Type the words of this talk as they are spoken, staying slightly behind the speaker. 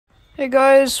Hey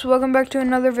guys, welcome back to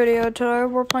another video. Today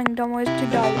we're playing Dumb Ways to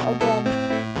Die again.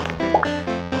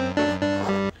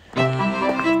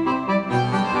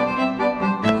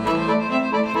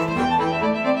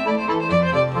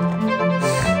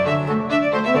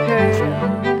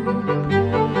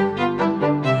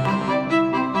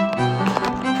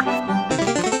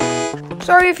 Okay.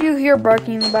 Sorry if you hear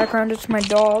barking in the background, it's my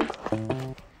dog.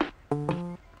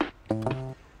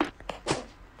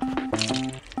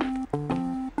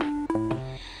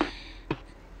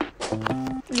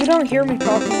 If you don't hear me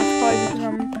talking, it's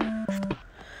probably because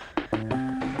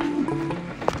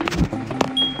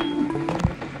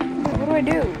what do I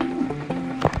do?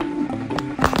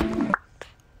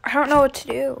 I don't know what to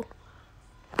do.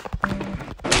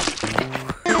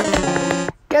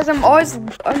 Guys, I'm always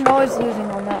losing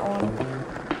on that one.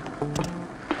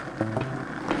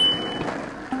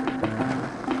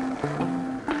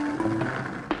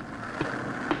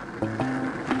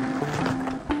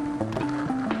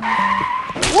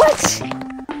 What?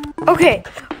 Okay.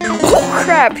 Oh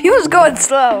crap, he was going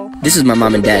slow. This is my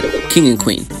mom and dad, king and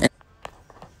queen.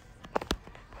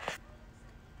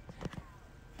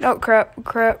 Oh crap.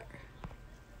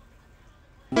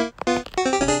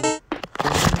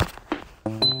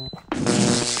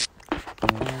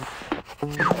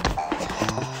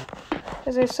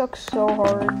 Cause they suck so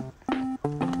hard.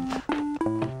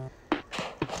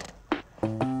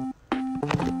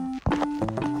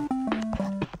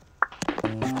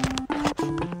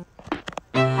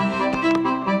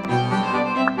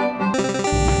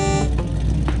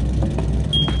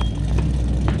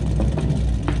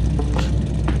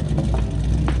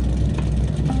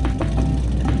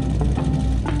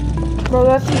 Bro,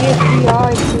 that's the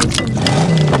FBI chasing me.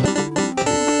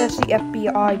 That's the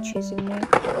FBI chasing me.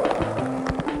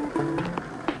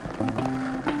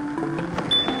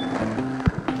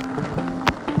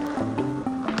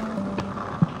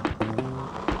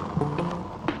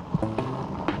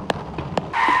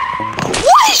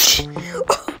 What?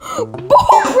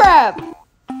 Bullcrap!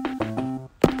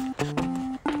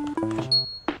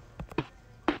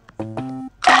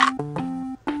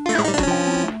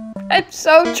 I'm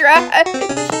so trash. I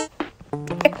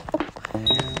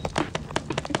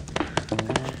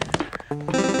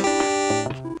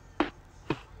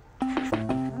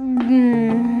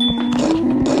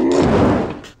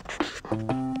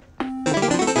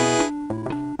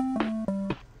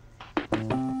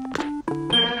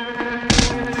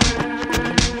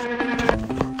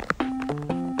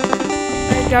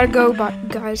gotta go,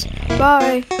 guys.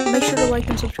 Bye. Make sure to like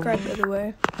and subscribe, by the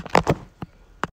way.